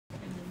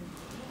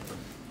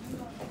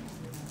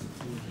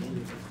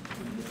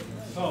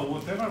So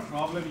whatever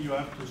problem you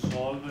have to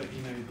solve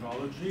in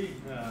hydrology,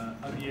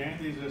 at the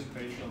end is a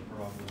spatial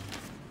problem.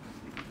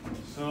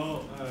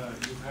 So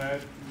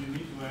you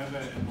need to have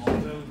a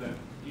model that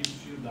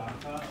gives you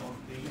data or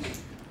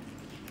things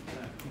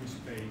in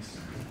space.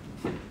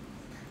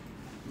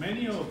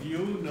 Many of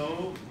you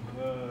know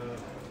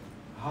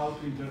how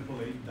to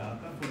interpolate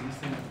data, for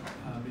instance,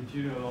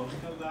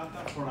 meteorological data.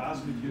 For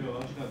us,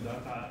 meteorological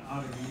data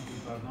are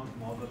input, are not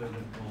modeled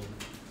at all.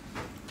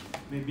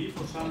 Maybe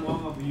for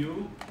someone of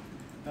you,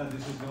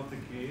 this is not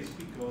the case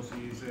because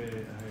he's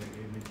a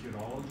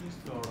meteorologist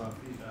or a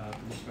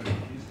atmospheric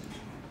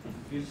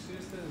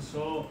physicist, and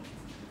so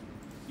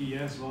he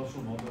has also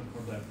model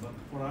for that. But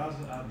for us,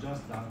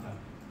 just data.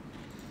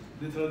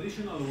 The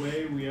traditional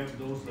way we have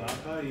those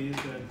data is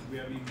that we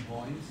have in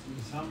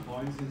some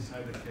points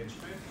inside the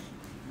catchment,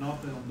 not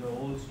on the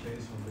whole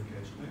space of the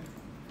catchment.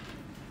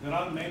 There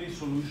are many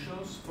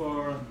solutions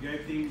for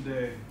getting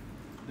the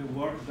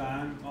work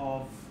done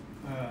of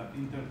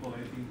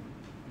interpolating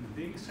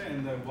things,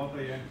 and what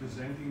I am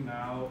presenting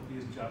now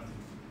is just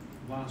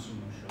one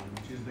solution,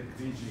 which is the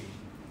Kriging.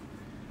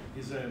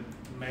 It's a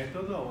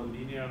method of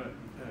linear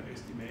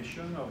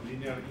estimation, of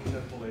linear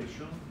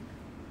interpolation,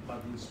 but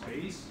in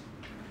space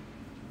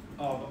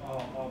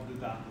of the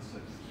data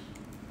set.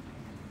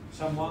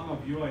 Someone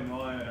of you, I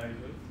know, I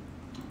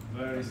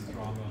very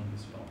strong on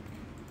this topic,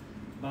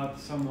 but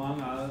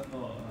someone else,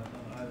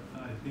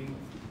 I think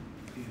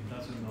he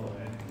doesn't know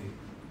anything.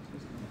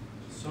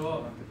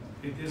 So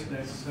it is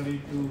necessary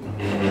to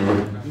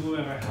do a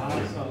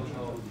rehearsal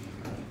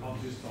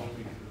of this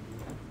topic.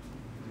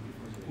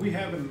 We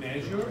have a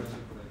measure.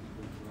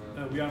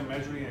 We are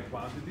measuring a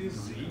quantity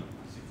Z.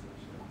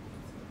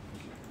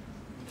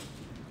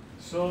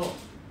 So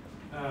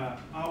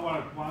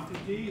our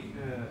quantity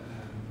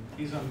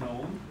is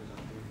unknown,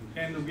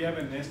 and we have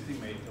an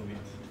estimate of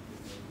it,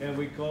 and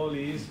we call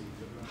it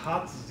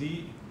hat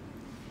Z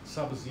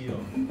sub 0.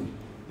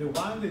 The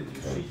one that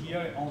you see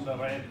here on the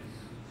red,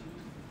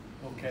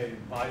 okay,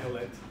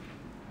 violet,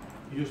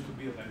 used to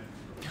be red,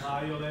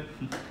 violet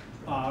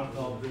part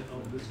of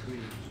the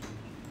screen.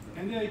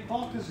 And the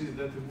hypothesis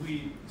that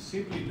we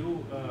simply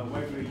do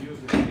when we use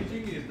the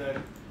Kriging is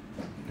that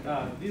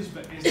this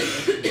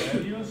estimated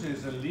values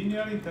is a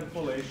linear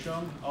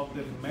interpolation of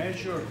the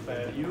measured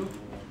value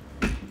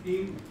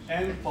in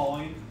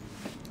endpoint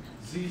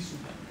Z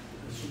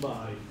sub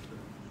I.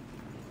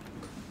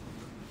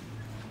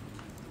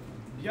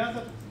 The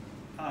other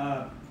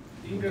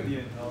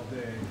ingredient of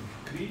the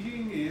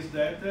Kriging is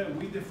that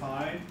we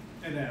define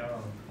an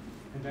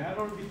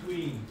error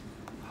between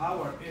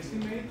our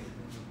estimate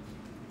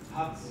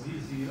at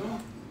Z0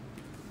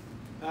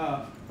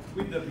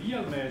 with the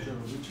real measure,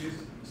 which is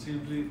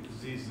simply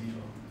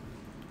Z0.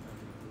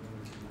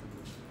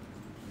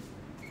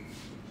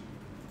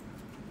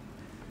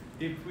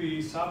 If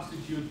we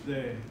substitute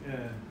the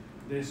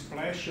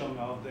expression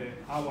of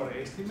our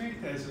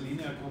estimate as a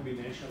linear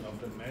combination of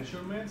the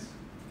measurements,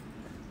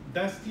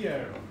 that's the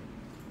error.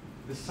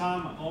 The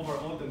sum over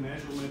all the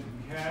measurements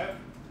we have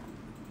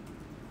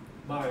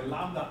by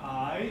lambda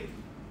I,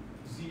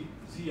 Zi,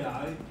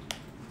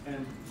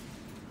 and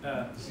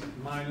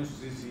minus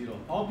Z0.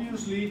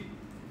 Obviously,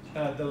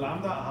 the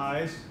lambda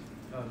i's,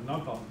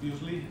 not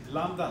obviously,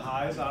 lambda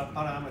i's are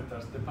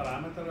parameters, the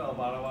parameter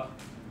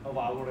of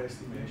our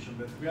estimation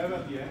that we have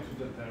at the end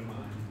to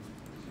determine.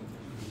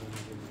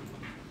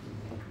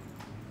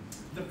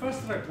 The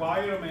first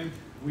requirement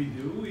we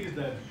do is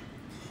that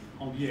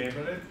on the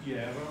average, the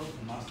error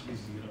must be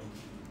 0.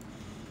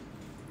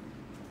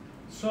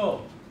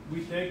 So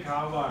we take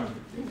our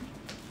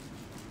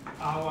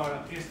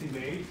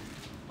estimate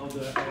of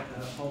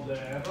the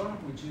error,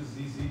 which is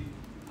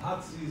at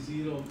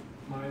Z0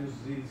 minus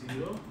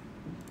Z0,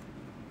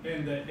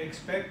 and the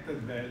expected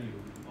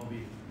value of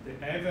it, the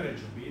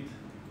average of it,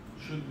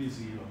 should be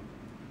 0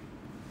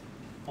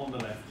 on the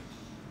left.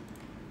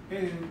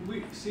 And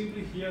we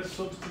simply here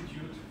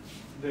substitute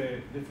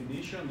the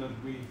definition that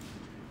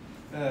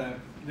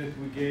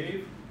we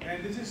gave,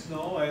 and this is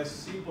known as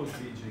simple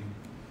Kriging.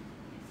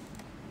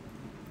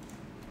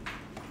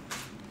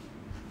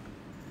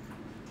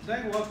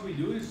 Then what we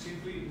do is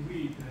simply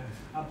we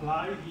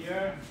apply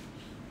here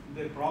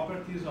the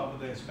properties of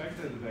the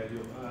expected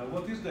value.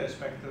 What is the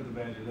expected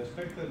value? The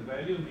expected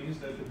value means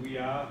that we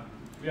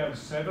have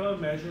several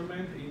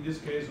measurements, in this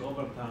case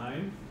over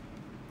time,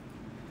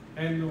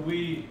 and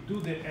we do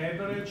the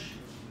average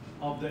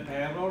of the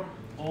error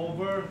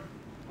over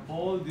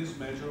all these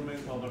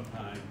measurements over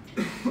time.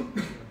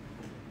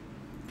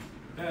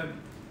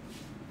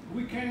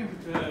 We can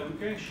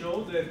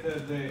show that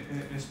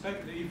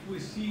if we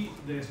see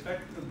the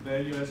expected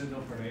value as an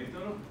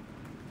operator,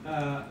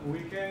 we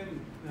can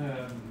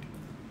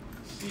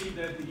see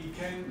that it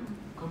can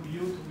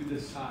commute with the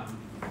sum.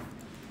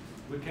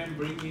 We can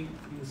bring it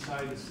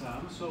inside the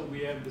sum, so we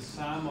have the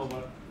sum of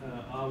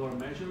our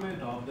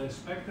measurement of the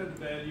expected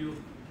value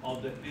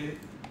of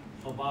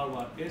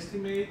our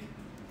estimate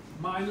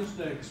minus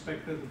the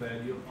expected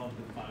value of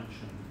the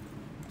function.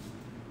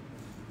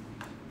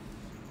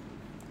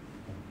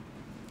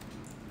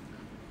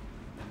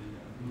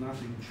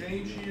 nothing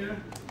changed here.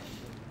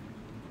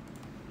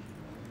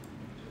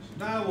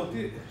 Now what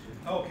is,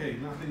 okay,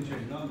 nothing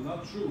changed,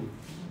 not true.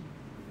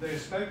 The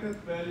expected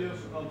values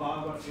of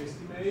our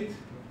estimate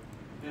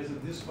has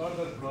this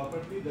further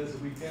property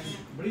that we can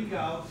bring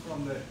out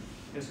from the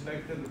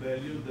expected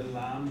value the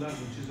lambda,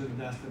 which is a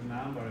nested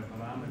number, a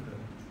parameter.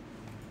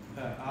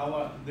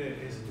 The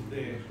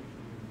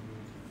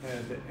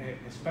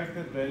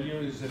expected value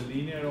is a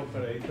linear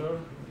operator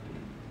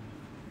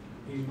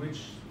in which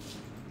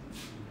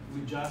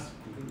we just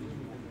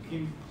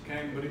can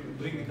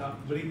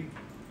bring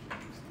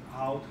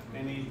out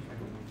any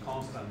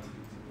constant.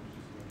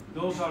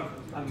 Those are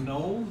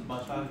unknown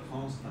but are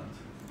constant.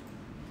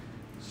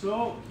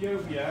 So here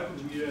we have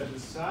the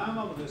sum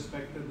of the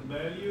expected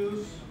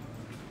values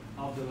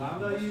of the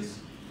lambda is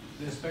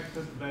the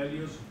expected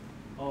values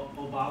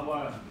of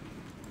our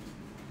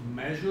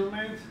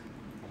measurement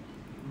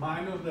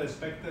minus the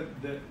expected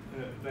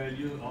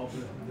value of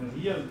the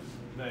real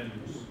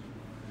values.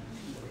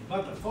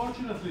 But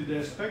fortunately, the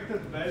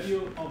expected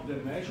value of the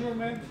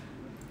measurement,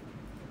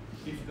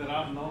 if there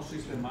are no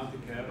systematic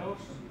errors,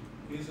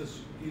 is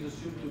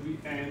assumed to be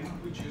n,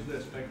 which is the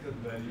expected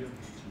value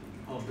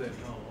of the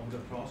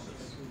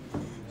process.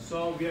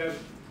 So we have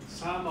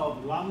sum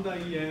of lambda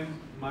em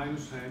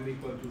minus m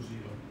equal to 0.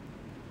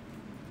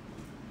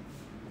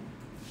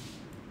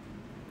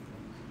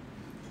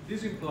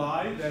 This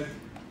implies that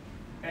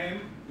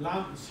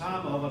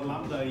sum over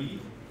lambda e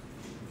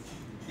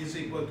is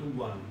equal to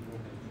 1.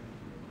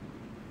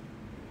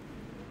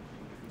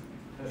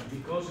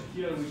 Because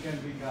here we can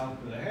bring out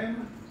the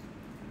m,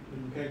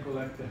 we can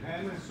collect the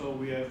m, so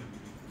we have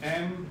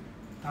m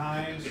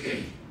times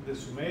the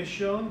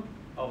summation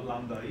of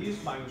lambda is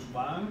minus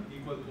 1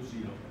 equal to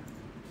 0.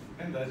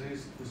 And that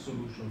is the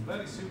solution.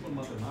 Very simple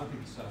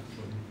mathematics,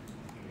 actually.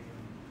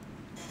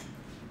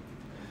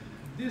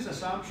 This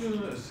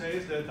assumption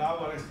says that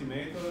our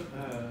estimator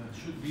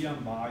should be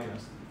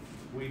unbiased.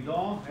 We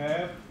don't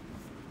have,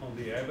 on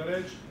the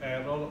average,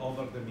 error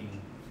over the mean.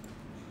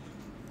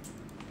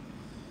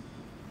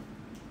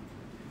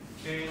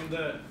 And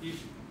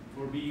if,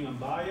 for being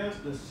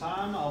unbiased, the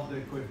sum of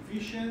the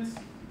coefficients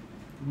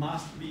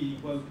must be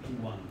equal to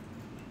 1.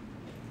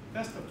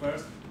 That's the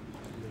first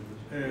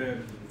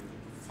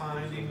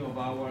finding of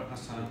our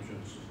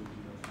assumptions.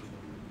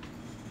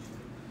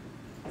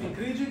 In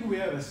Kriging, we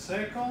have a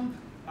second,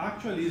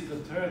 actually it's the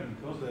third,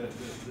 because the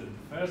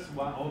first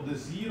one, or the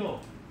zero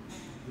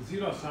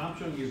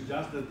assumption is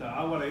just that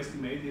our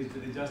estimate is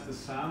just the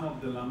sum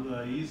of the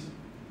lambda is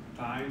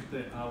times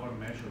our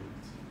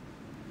measurements.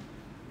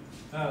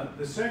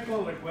 The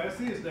second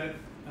request is that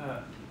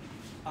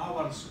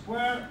our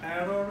square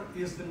error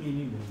is the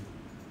minimum.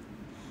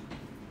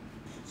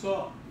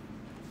 So,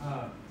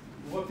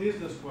 what is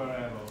the square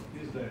error?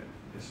 Is the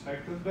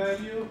expected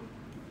value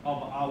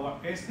of our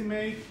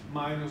estimate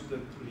minus the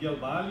real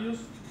values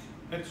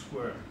at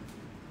square.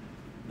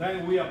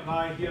 Then we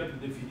apply here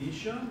the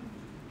definition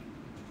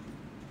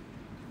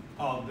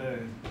of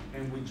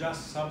and we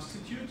just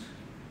substitute,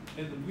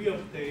 and we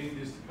obtain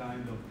this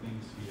kind of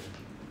things here.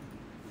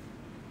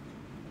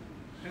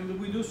 And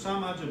we do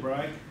some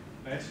algebraic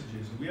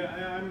passages.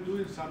 I'm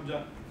doing some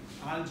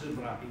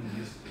algebra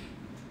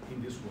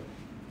in this way.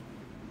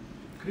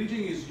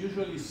 Kriging is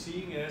usually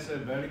seen as a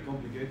very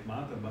complicated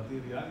matter, but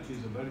in reality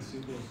it's a very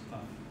simple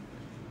stuff.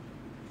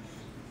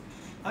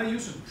 I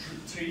use a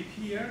trick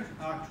here,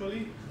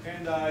 actually,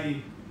 and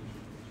I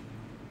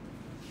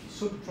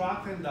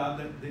subtract and add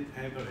the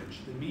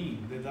average, the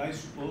mean that I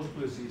suppose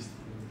to exist.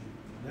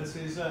 This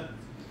is a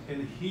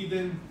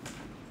hidden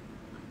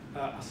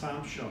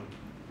assumption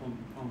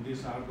on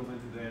this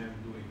argument that I am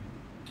doing.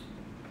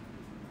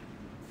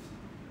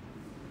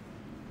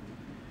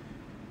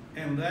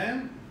 And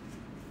then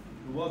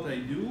what I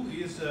do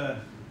is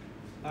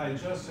I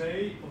just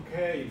say,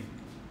 okay,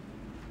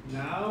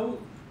 now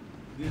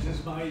this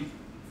is my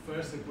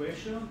first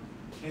equation,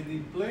 and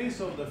in place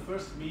of the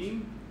first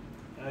mean,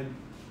 I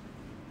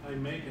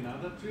make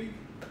another trick.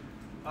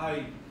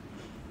 I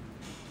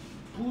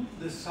put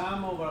the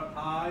sum over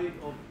I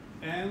of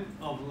n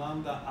of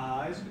lambda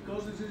i's,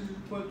 because this is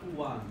equal to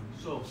 1.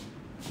 So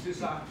this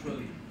is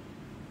actually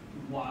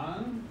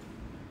 1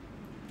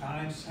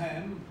 times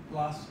m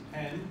plus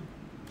n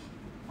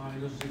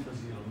minus zeta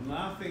 0.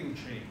 Nothing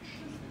changed.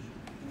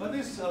 But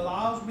this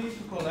allows me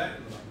to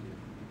collect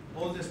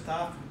all the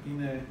stuff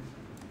in a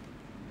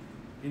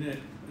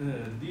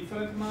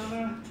different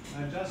manner.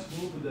 I just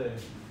move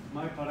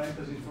my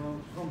parentheses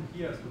from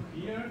here to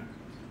here.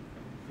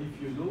 If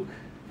you look,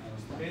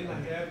 and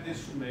I have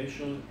this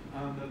summation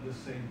under the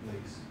same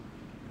place.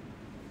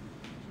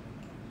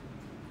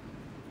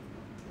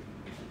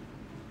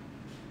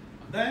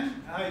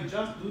 Then I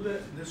just do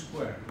the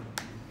square.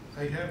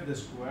 I have the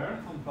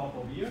square on top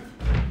of here.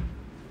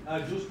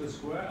 I just do the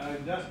square,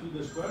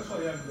 so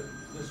I have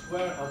the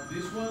square of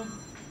this one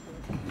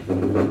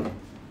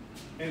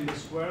and the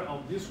square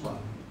of this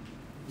one.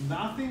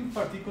 Nothing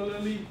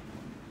particularly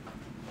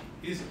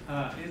is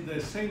the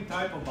same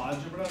type of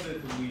algebra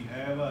that we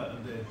have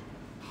at the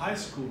high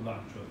school,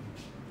 actually.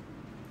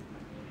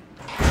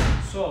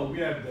 So we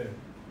have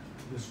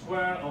the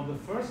square of the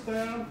first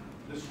term,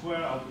 the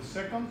square of the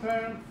second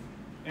term,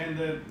 and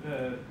the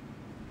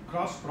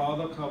cross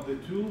product of the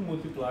two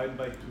multiplied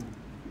by 2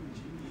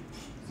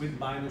 with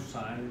minus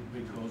sign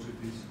because it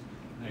is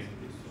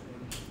negative.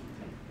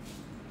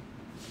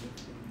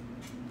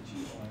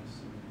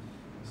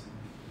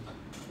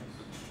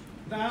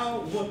 Now,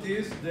 what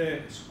is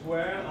the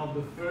square of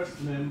the first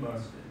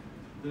member?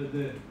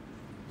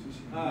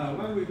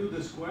 When we do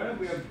the square,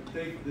 we have to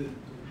take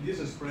this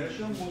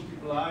expression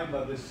multiplied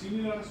by the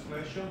similar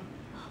expression,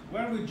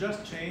 where we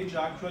just change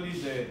actually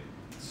the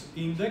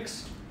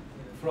index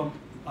from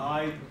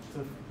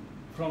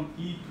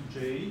E to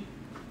J,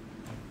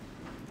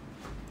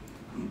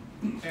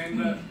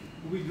 and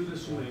we do the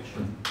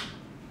summation.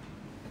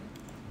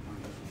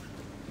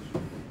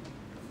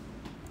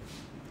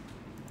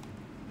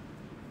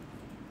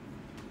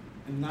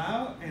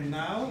 And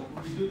now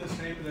we do the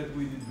same that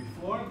we did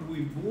before.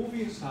 We move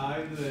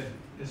inside the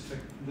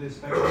expected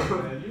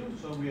value.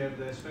 So we have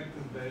the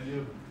expected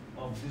value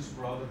of this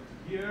product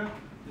here,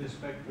 the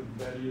expected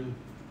value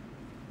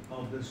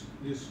of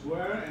this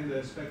square, and the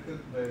expected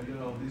value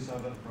of this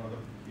other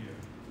product here.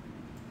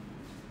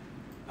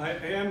 I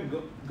am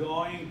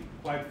going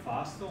quite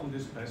fast on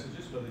these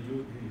passages, but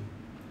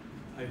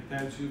I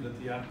tell you that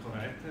they are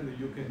correct, and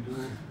you can do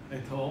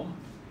at home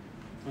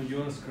on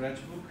your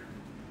scratchbook.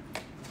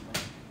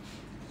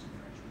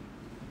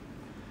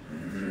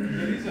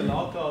 There is a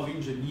lot of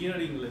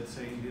engineering, let's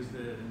say, in this.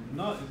 The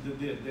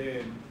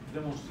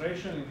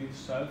demonstration in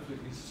itself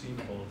is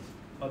simple,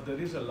 but there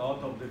is a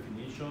lot of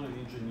definition and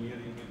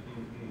engineering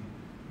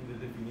in the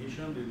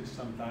definition. It is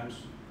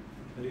sometimes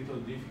a little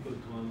difficult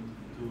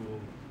to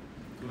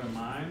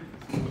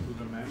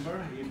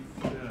remember,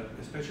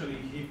 especially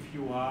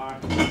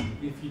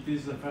if it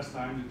is the first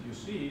time that you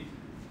see it.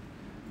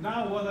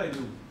 Now what I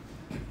do,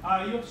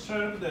 I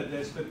observe that the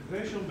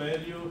expectation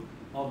value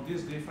of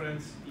this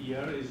difference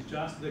here is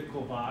just the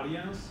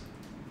covariance,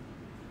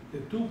 the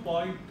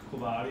 2-point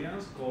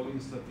covariance called in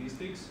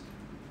statistics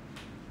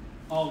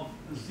of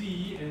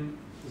Z and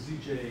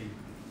Zj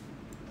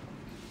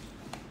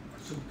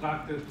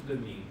subtracted to the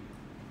mean.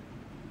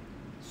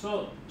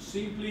 So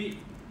simply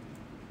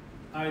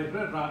I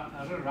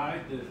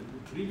rewrite the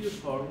previous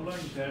formula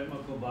in terms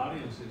of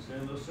covariances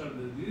and observe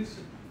that the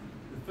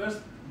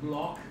first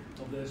block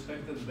of the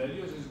expected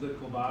values is the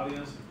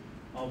covariance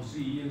of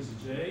Z and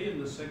Zj,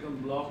 and the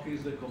second block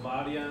is the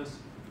covariance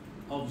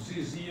of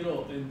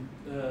Z0 and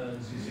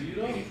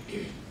Z0,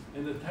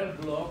 and the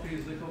third block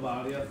is the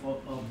covariance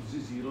of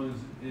Z0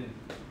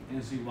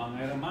 and Z1.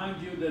 I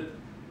remind you that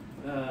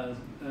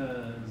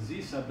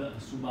Z sub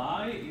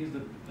I is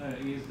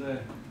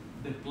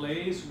the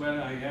place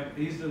where I have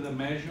the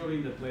measure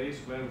in the place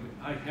where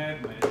I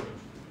have measures,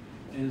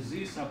 and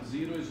Z sub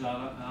 0 is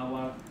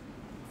our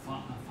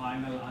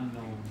final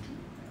unknown.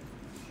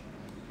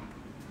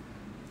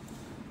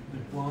 The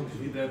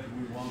quantity that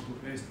we want to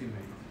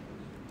estimate.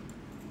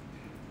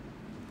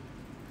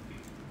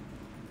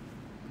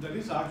 There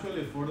is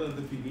actually a further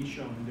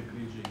definition in the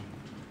Kriging.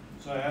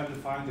 So I have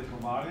defined the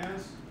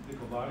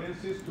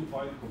covariances,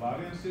 2-point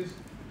covariances.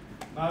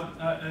 But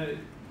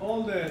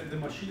all the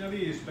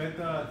machinery is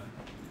better,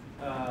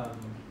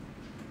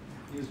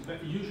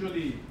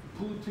 usually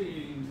put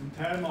in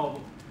terms of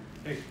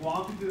a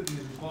quantity that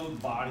is called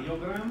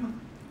variogram,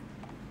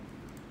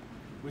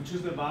 which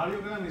is the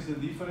variogram is the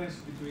difference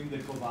between the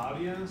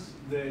covariance,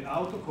 the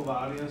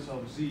autocovariance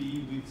of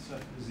Z with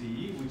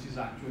Z, which is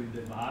actually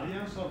the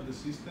variance of the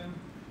system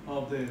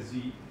of the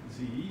Z,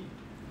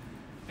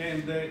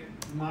 and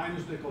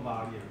minus the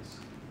covariance.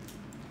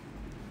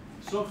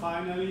 So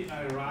finally,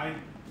 I write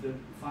the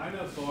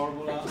final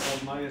formula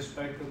of my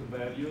expected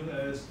value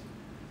as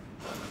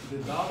the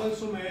double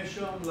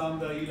summation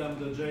lambda E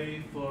lambda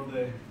J for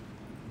the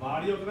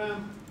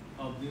variogram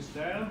of this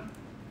term,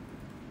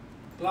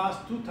 plus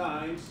 2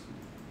 times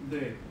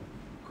the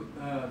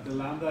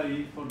lambda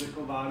E for the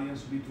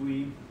covariance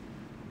between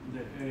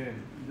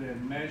the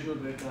measure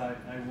that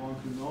I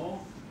want to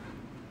know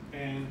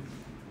and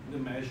the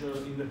measure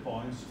in the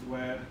points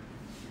where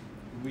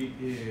we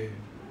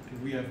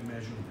have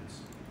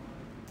measurements.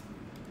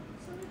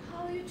 So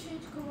how you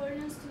change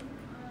covariance to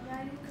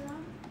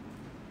variogram?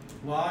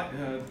 Why?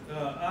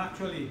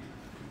 Actually,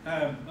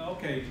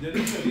 okay, there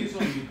is a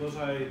reason because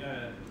I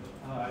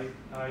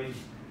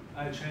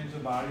changed the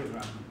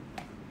variogram.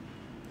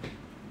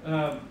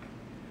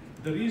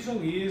 The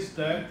reason is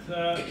that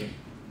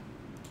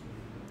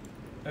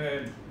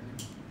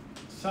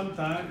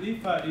sometimes,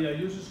 if I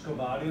use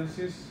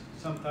covariances,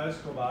 sometimes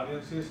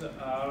covariances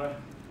are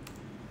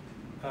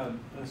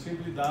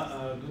simply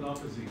do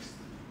not exist.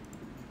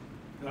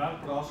 There are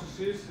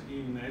processes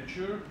in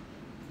nature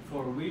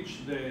for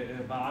which the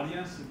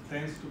variance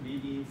tends to be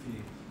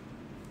infinite,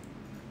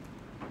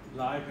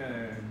 like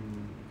a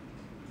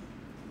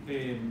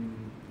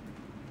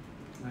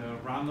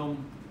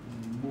random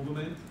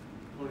movement,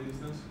 for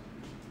instance,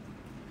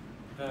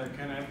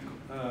 can have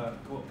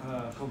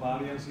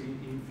covariance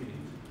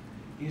infinite.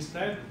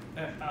 Instead,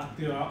 at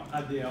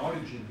the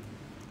origin,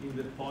 in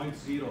the point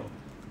 0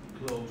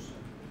 close,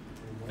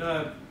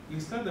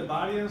 Instead, the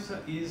variance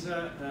is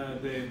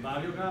the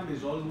variogram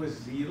is always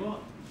 0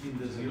 in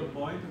the 0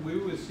 point. We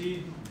will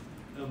see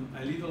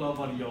a little of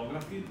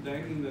variography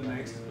then in the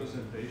next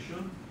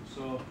presentation.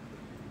 So,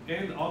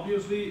 and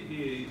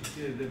obviously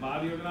the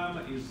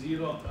variogram is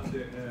 0 at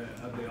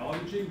the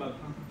origin, but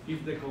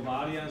if the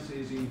covariance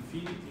is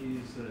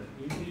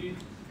infinite,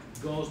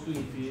 goes to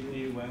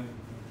infinity when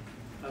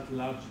at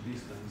large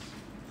distance.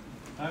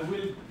 I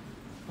will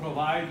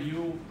provide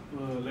you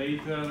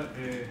later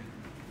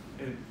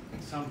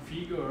some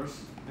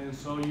figures, and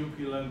so you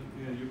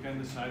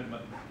can decide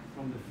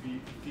from the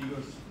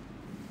figures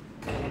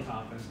what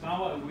happens.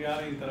 Now we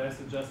are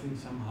interested just in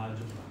some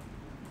algebra.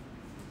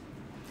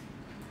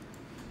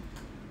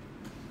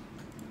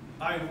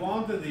 I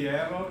want that the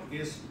error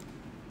is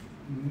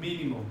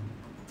minimum.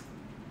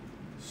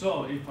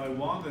 So if I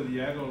want that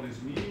the error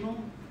is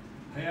minimum,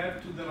 I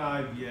have to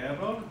derive the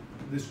error,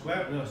 the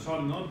square,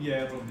 sorry, not the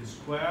error, the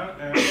square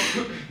error.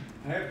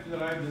 I have to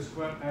derive the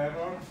square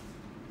error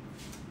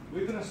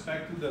with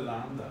respect to the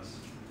lambdas,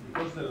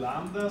 because the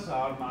lambdas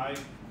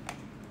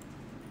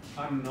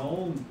are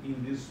known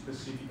in these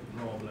specific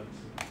problems.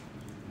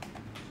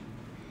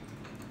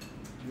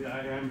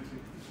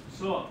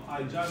 So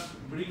I just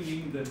bring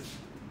in the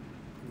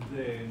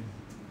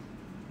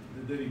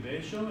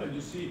derivation, and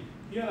you see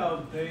here I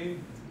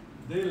obtain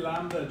the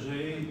lambda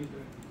j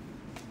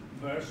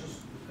versus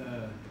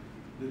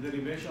the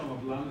derivation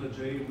of lambda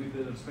j with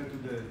respect to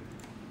the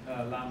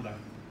lambda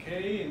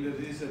k, and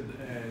there is a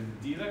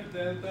Dirac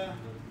delta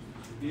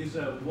is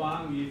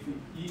 1 if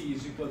E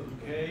is equal to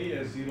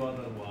k, 0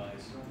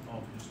 otherwise,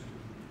 obviously.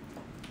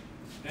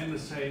 And the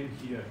same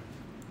here.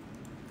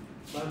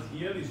 But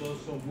here is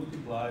also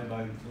multiplied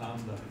by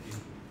lambda.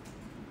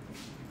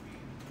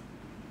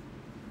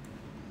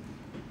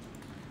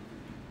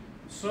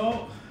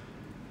 So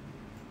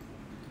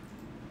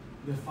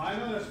the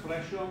final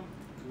expression,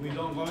 we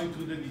don't go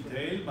into the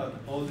detail, but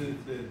all the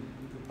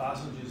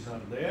passages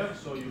are there,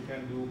 so you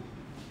can do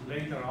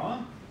later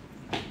on.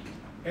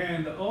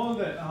 And all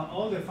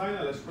the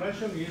final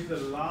expression is the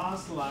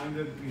last line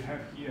that we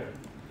have here,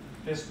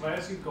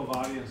 expressing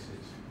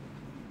covariances.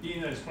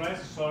 In terms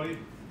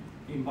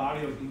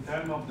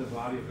of the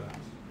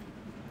variograms.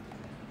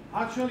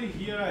 Actually,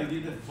 here I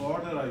did a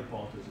further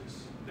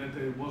hypothesis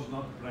that was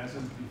not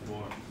present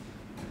before.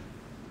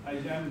 I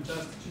am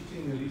just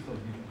cheating a little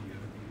bit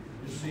here.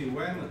 You see,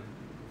 when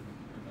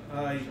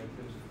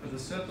at a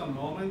certain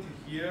moment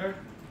here,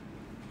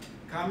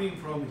 coming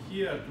from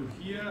here to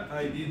here,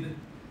 I did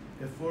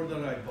a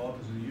further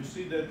hypothesis. You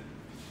see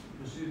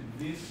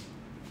this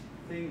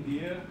thing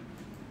here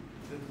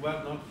that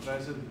were not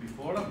present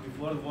before.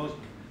 Before it was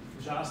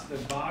just a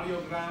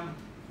variogram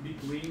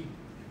between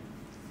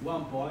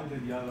one point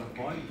and the other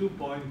point,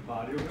 2-point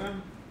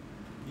variogram.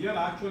 Here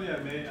actually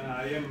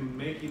I am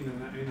making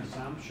an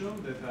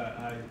assumption that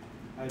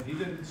I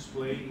didn't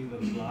display in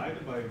the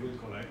slide, but I will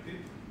correct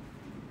it,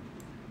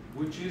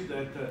 which is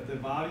that the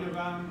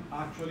variogram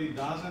actually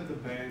doesn't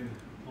depend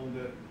on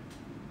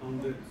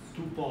the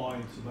 2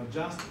 points, but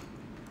just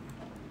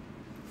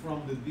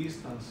from the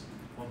distance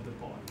of the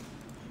point.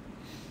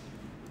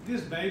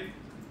 This makes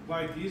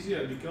quite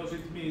easier because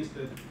it means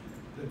that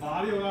the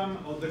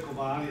variogram of the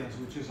covariance,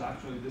 which is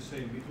actually the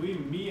same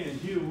between me and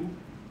you,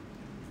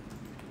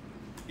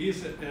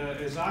 is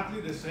exactly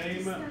the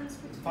same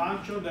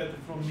function that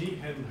from me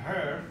and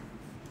her,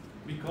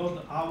 because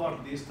our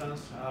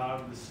distance are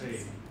the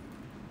same,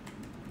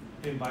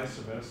 and vice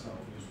versa,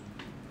 obviously.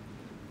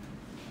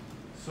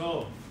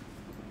 So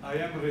I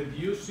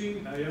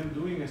am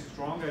doing a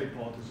strong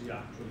hypothesis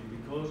actually,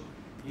 because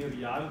in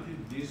reality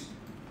this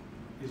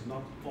is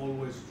not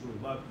always true,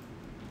 but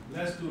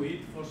let's do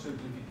it for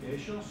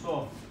simplification.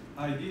 So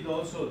I did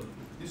also,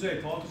 this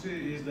hypothesis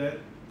is that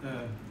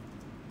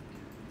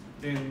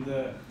it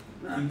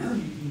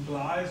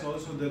implies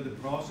also that the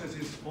process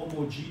is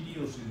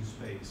homogeneous in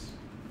space.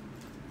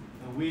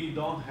 We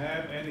don't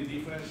have any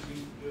difference.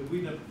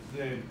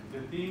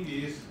 The thing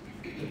is,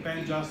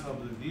 depends just on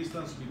the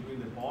distance between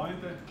the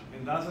point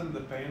and doesn't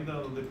depend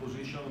on the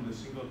position of the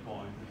single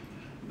point,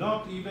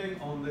 not even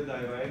on the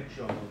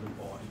direction of the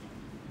point.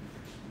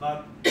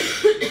 But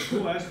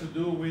who has to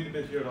do with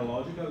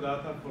meteorological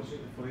data?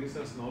 For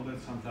instance, know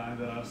that sometimes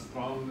there are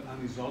strong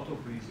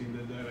anisotropies in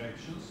the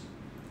directions.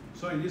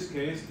 So in this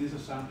case, this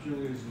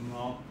assumption is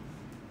not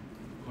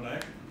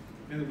correct,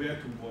 and we have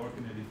to work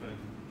in a different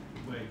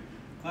way.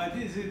 I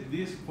did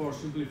this for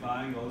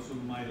simplifying also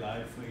my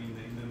life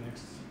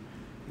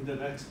in the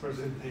next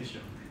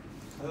presentation.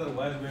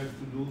 Otherwise, we have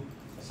to do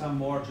some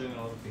more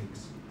general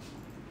things.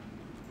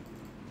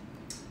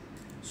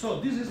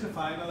 So this is the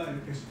final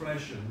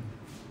expression.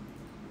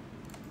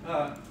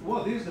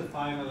 What is the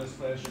final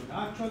expression?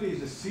 Actually,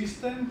 it's a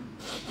system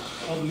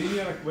of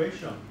linear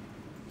equation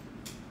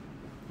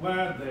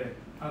where the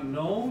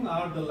unknown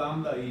are the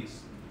lambda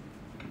is.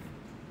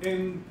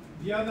 And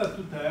the other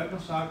two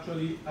terms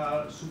actually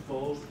are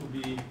supposed to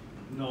be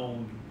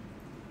known.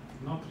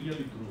 Not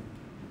really true.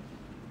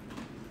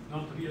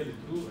 Not really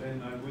true,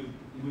 and I will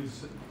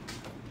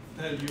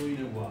tell you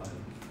in a while.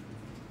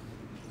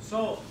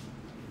 So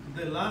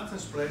the last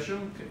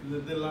expression,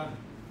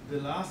 the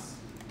last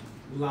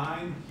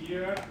line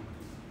here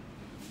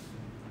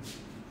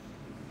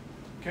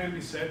can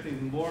be set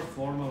in more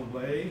formal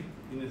way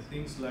in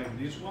things like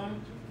this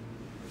one.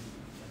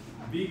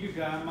 Big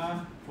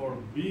gamma for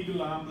big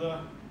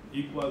lambda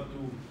equal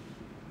to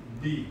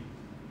D,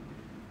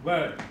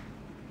 where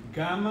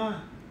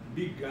gamma,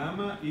 big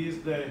gamma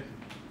is the,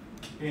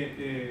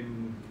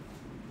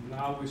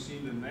 now we see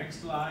in the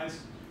next slides,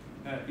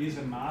 is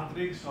a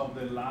matrix of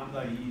the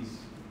lambda is.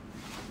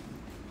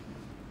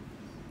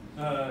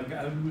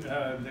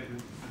 The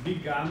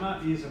big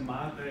gamma is a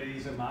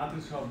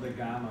matrix of the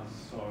gammas,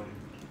 sorry.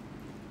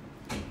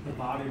 The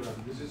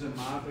variogram. This is a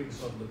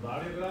matrix of the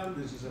variogram.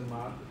 This is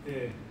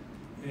a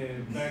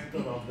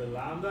vector of the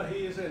lambda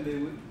is, and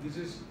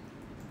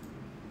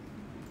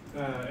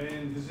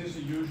this is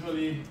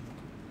usually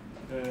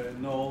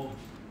known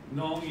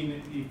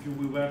if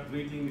we were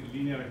treating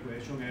linear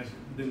equation as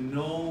the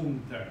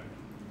known term.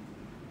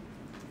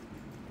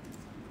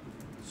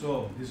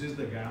 So this is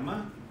the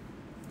gamma.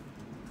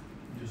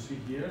 You see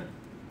here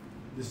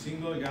the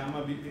single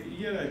gamma.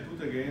 Here I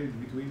put again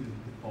between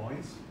the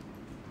points.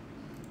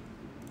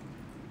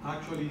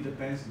 Actually, it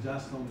depends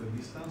just on the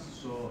distance,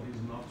 so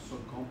it's not so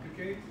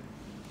complicated.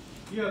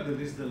 Here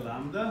there is the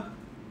lambda,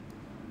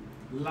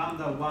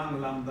 lambda 1,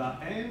 lambda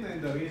n,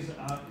 and there is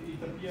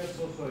it appears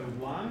also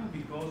a 1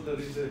 because there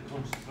is a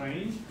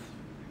constraint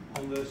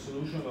on the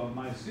solution of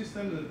my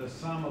system that the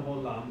sum of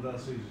all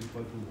lambdas is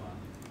equal to 1.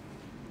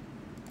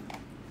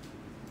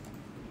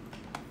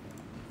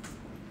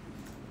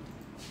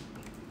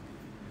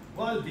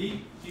 While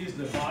B is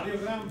the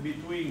variogram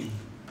between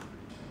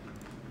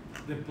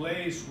the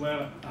place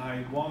where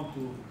I want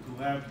to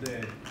have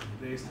the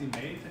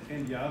estimate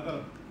and the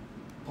other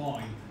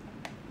point.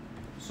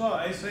 So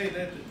I say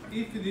that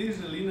if it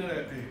is a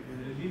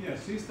linear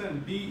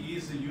system, B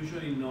is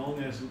usually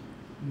known as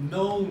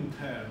known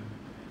term.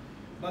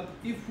 But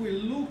if we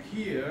look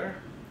here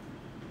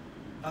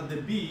at the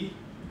B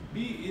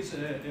is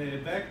a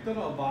vector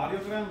or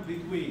variogram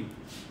between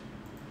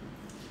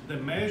the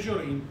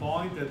measure in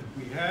point that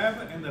we have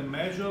and the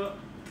measure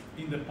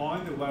in the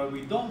point where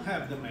we don't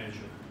have the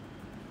measure.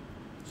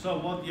 So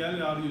what the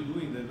hell are you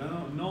doing? The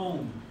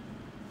known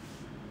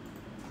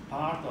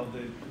part of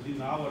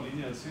our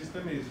linear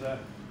system is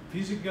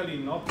physically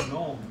not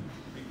known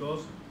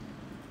because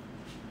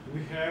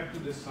we have to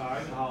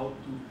decide how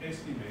to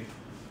estimate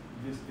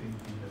this thing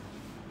here.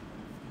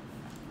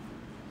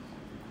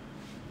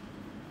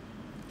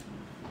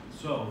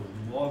 So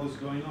what is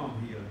going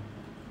on here?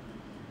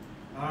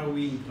 Are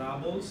we in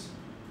troubles?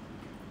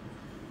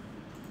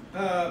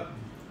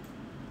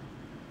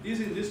 Is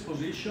in this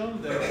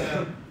position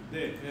that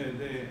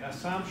the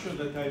assumption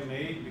that I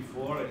made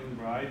before in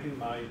writing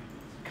my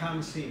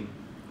comes in.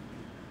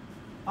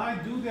 I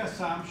do the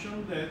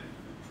assumption that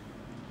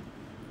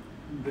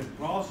the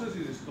process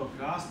is a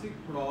stochastic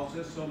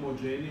process,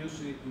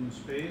 homogeneous in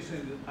space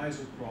and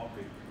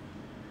isotropic.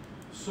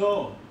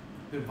 So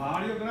the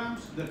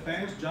variograms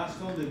depends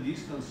just on the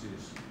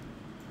distances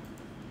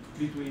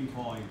between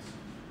points.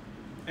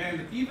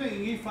 And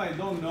even if I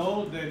don't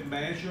know the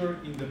measure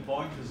in the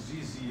point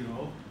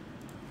Z0,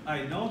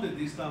 I know the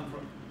distance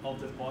of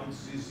the point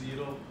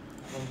Z0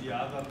 from the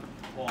other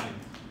point.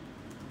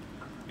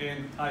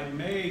 And I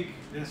make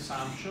the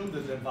assumption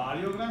that the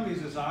variogram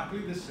is exactly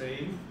the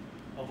same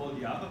of all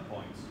the other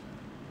points.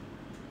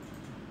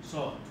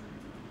 So,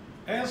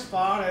 as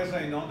far as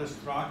I know the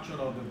structure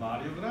of the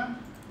variogram,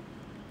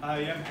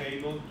 I am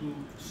able to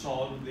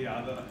solve the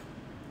other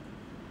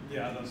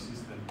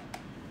system.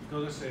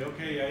 Because I say,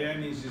 okay, I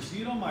am in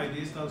Z0, my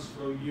distance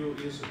from you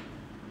is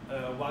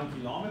 1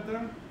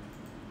 kilometer.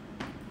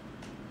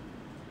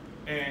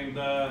 And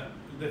the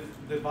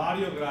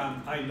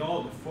variogram, I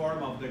know the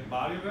form of the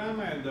variogram,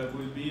 and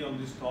will be on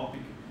this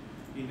topic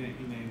in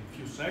a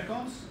few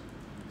seconds.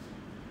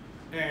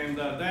 And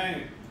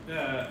then,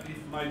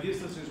 if my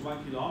distance is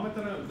 1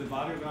 kilometer, the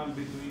variogram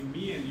between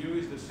me and you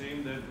is the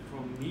same that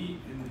from me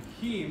and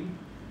him,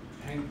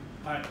 and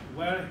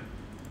where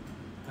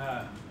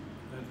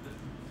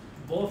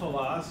both of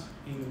us,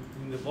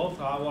 in both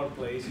our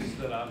places,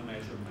 there are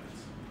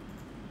measurements.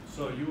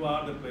 So you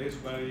are the place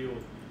where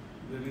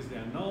there is the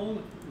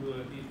unknown.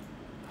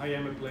 I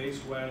am a place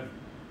where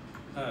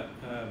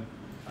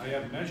I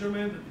have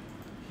measurement.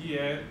 He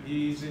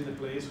is in the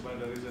place where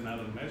there is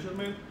another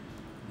measurement.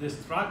 The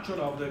structure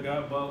of the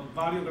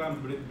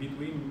variogram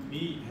between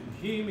me and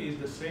him is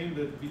the same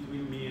that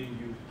between me and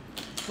you.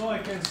 So I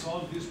can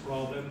solve this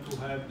problem to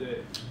have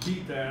the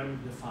B term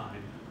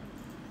defined.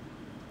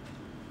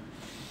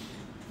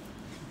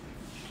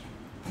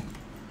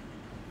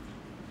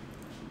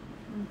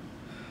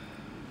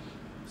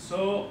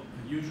 So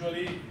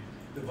usually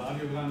the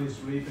variogram is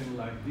written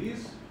like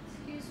this.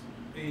 Excuse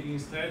me.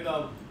 Instead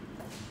of...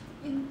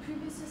 In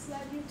previous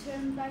slide you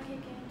turned back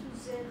again to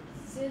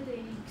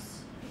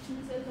ZX, which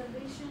means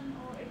elevation,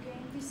 or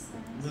again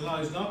distance. No,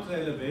 it's not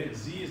elevation.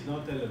 Z is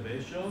not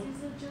elevation.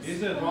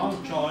 It's a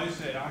wrong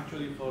choice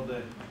actually for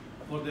the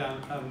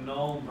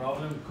unknown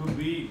problem. Could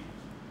be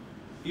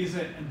is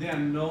the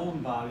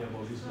unknown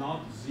variable. It's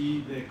not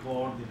z the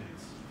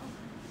coordinates.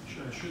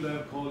 I should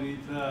have called it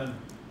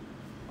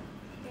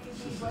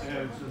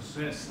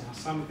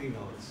something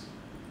else.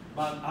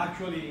 But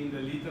actually, in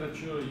the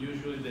literature,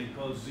 usually they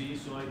call z,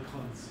 so I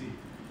can't see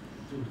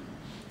too.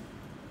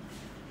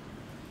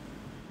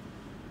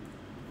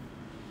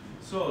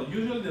 So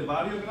usually the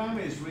variogram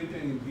is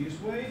written in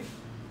this way,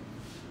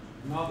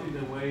 not in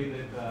the way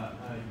that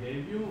I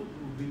gave you,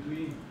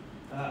 between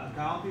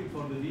accounting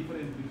for the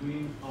difference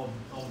between of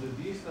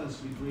the distance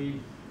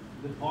between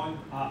the point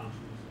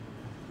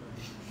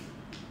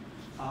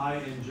I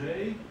and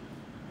j,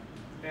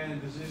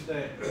 and this is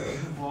the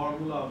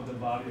formula of the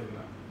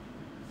variogram.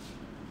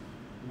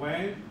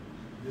 When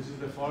this is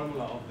the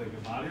formula of the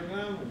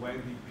variogram when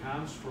it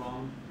comes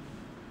from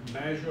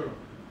measure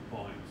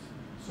points.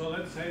 So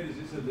let's say this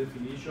is a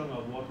definition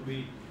of what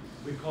we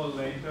call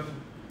later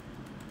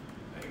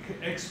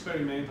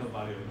experimental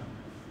variogram.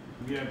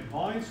 We have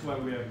points where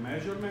we have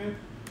measurement.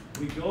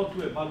 We go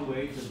to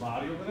evaluate the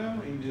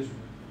variogram in this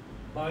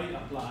by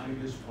applying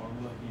this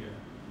formula here.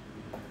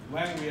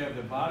 When we have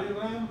the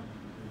variogram,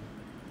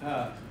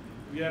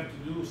 we have to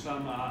do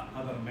some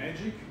other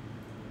magic,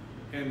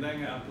 and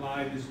then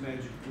apply this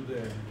magic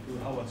to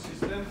our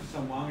system.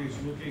 Someone is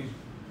looking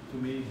to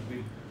me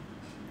with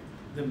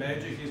the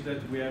magic is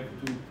that we have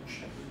to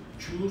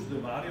choose the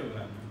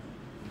variogram.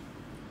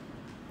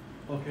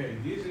 Okay,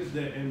 this is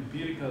the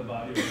empirical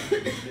variogram.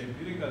 The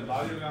empirical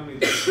variogram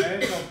is a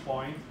set of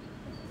points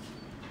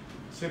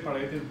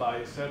separated by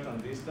a certain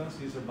distance.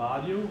 Is a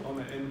value on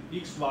an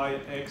x, y,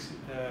 x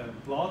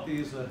plot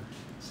is a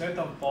set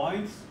of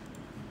points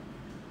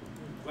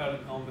where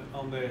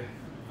on the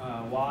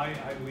y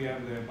we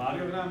have the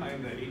variogram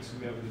and the x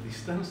we have the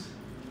distance.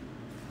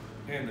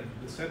 And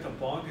the set of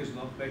points is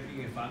not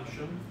taking a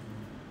function.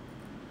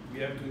 We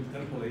have to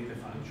interpolate a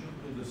function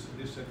to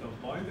this set of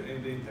points,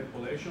 and the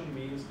interpolation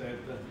means that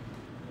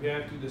we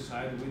have to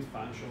decide which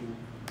function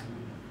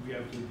we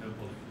have to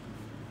interpolate.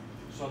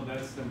 So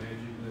that's the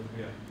magic that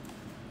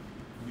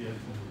we have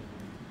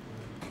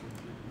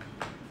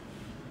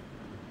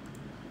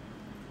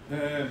to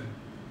do.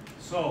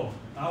 So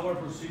our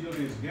procedure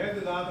is get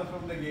the data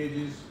from the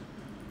gauges,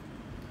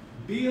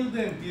 build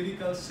the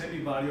empirical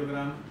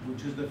semi-variogram,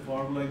 which is the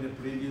formula in the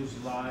previous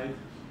slide.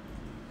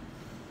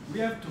 We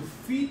have to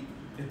fit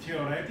a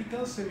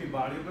theoretical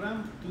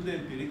semi-variogram to the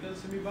empirical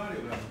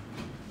semi-variogram.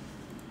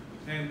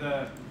 And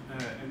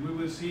we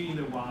will see in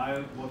a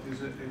while what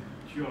is a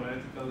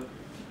theoretical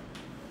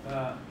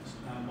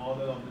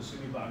model of the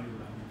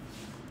semi-variogram.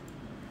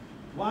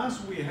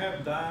 Once we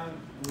have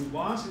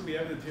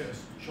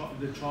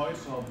the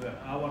choice of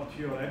our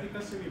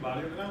theoretical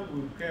semi-variogram,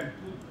 we can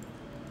put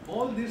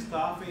all this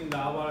stuff in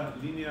our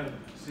linear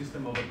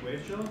system of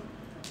equation,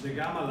 the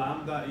gamma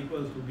lambda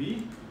equals to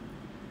b,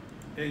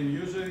 and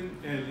using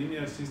a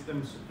linear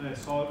systems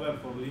solver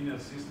for linear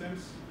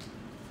systems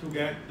to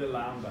get the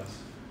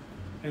lambdas.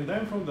 And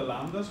then from the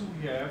lambdas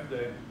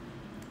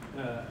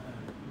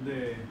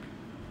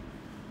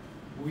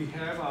we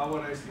have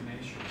our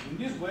estimation. In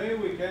this way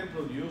we can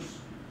produce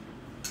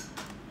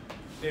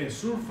a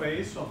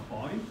surface of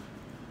point.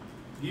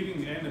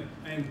 Giving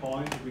n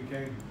point we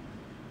can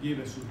give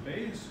a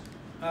surface.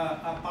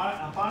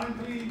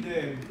 Apparently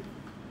the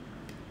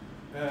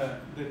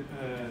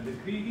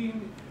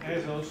Kriging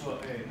has also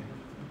an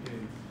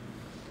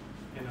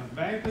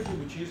advantage,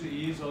 which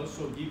is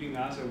also giving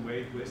us a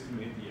way to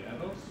estimate the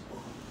errors.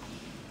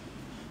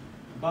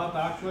 But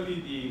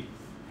actually the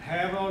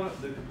error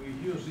that we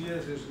use here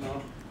is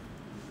not,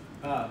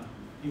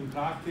 in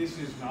practice,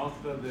 is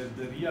not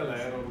the real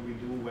error we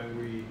do when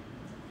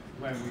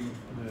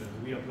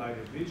we apply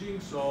the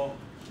Kriging. So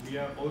we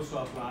are also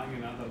applying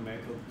another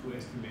method to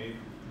estimate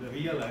the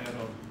real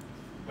error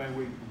when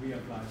we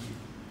apply it.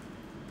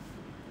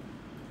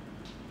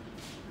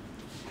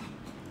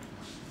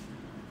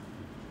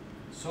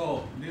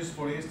 So this,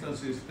 for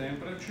instance, is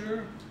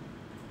temperature,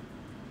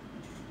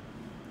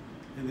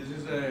 and this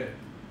is a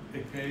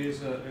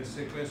case, a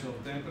sequence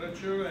of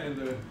temperature, and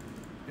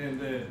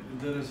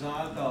the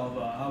result of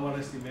our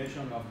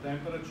estimation of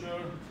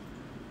temperature.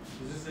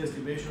 This is the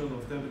estimation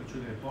of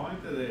temperature at a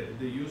point.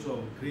 The use of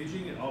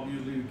Kriging,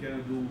 obviously, you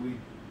cannot do with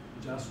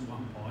just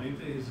one point.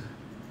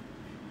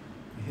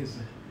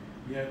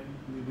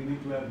 We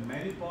need to have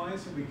many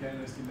points. We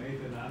can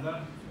estimate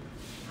another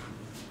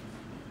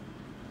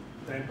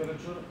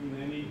temperature in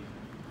any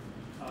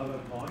other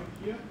point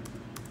here.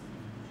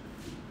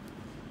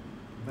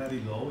 Very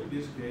low in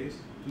this case,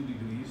 2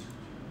 degrees,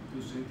 2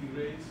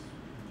 centigrades.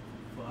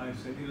 5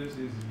 centigrades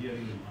is here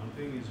in the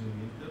mountain, is in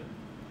winter.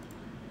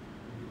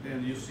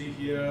 And you see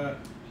here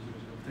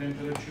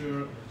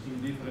temperature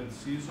in different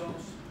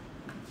seasons.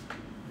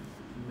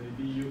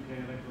 Maybe you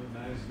can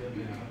recognize here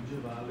the Arge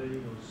Valley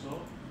or so.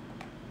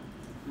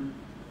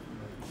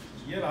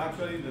 Here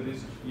actually there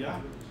is, yeah.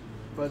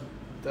 But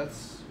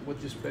that's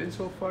what you spent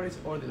so far is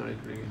ordinary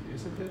Kriging,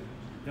 isn't it?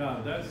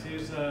 Yeah, that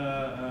is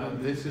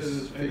this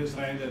is fixed.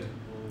 illustrated.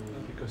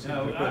 Because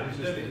Yeah,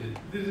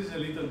 this is a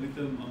little bit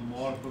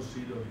more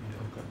procedure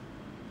here. Okay.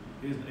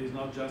 It's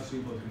not just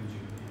simple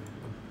Kriging.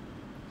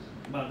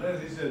 But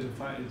that is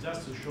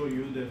just to show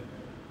you that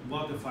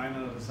what the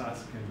final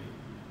results can be.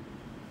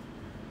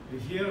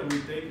 Here we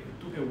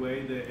took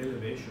away the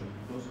elevation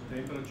because the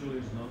temperature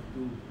is not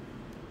to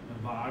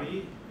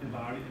vary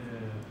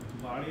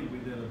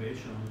with the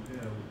elevation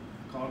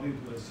according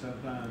to a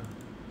certain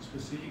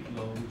specific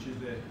law, which is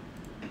the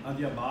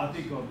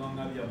adiabatic or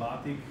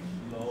non-adiabatic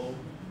law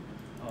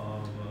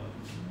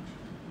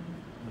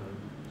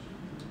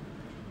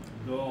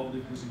of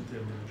decreasing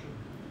temperature.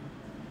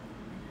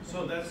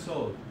 So that's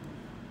all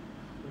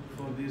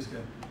for this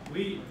guy.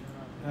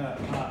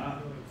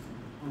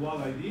 What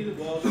I did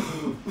was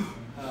to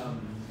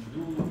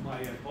do my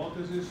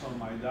hypothesis on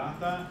my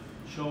data,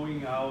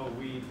 showing how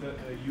we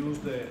use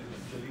the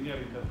linear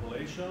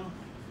interpolation,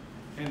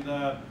 and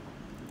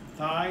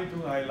trying to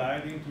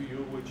highlighting to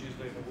you which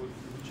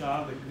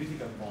are the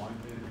critical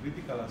points, the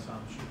critical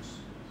assumptions.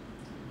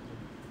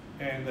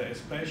 And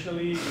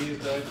especially is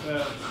that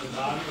the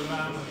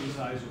variogram is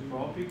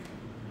isotropic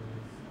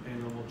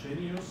and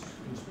homogeneous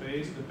in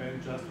space,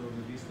 depends just on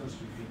the distance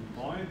between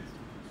points.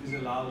 This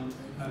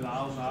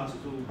allows us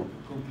to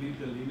complete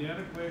the linear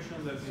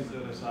equation that is the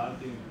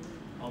resulting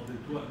of the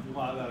two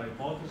other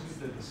hypotheses,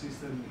 that the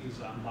system is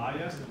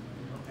unbiased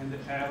and the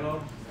error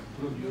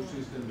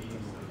produces the mean.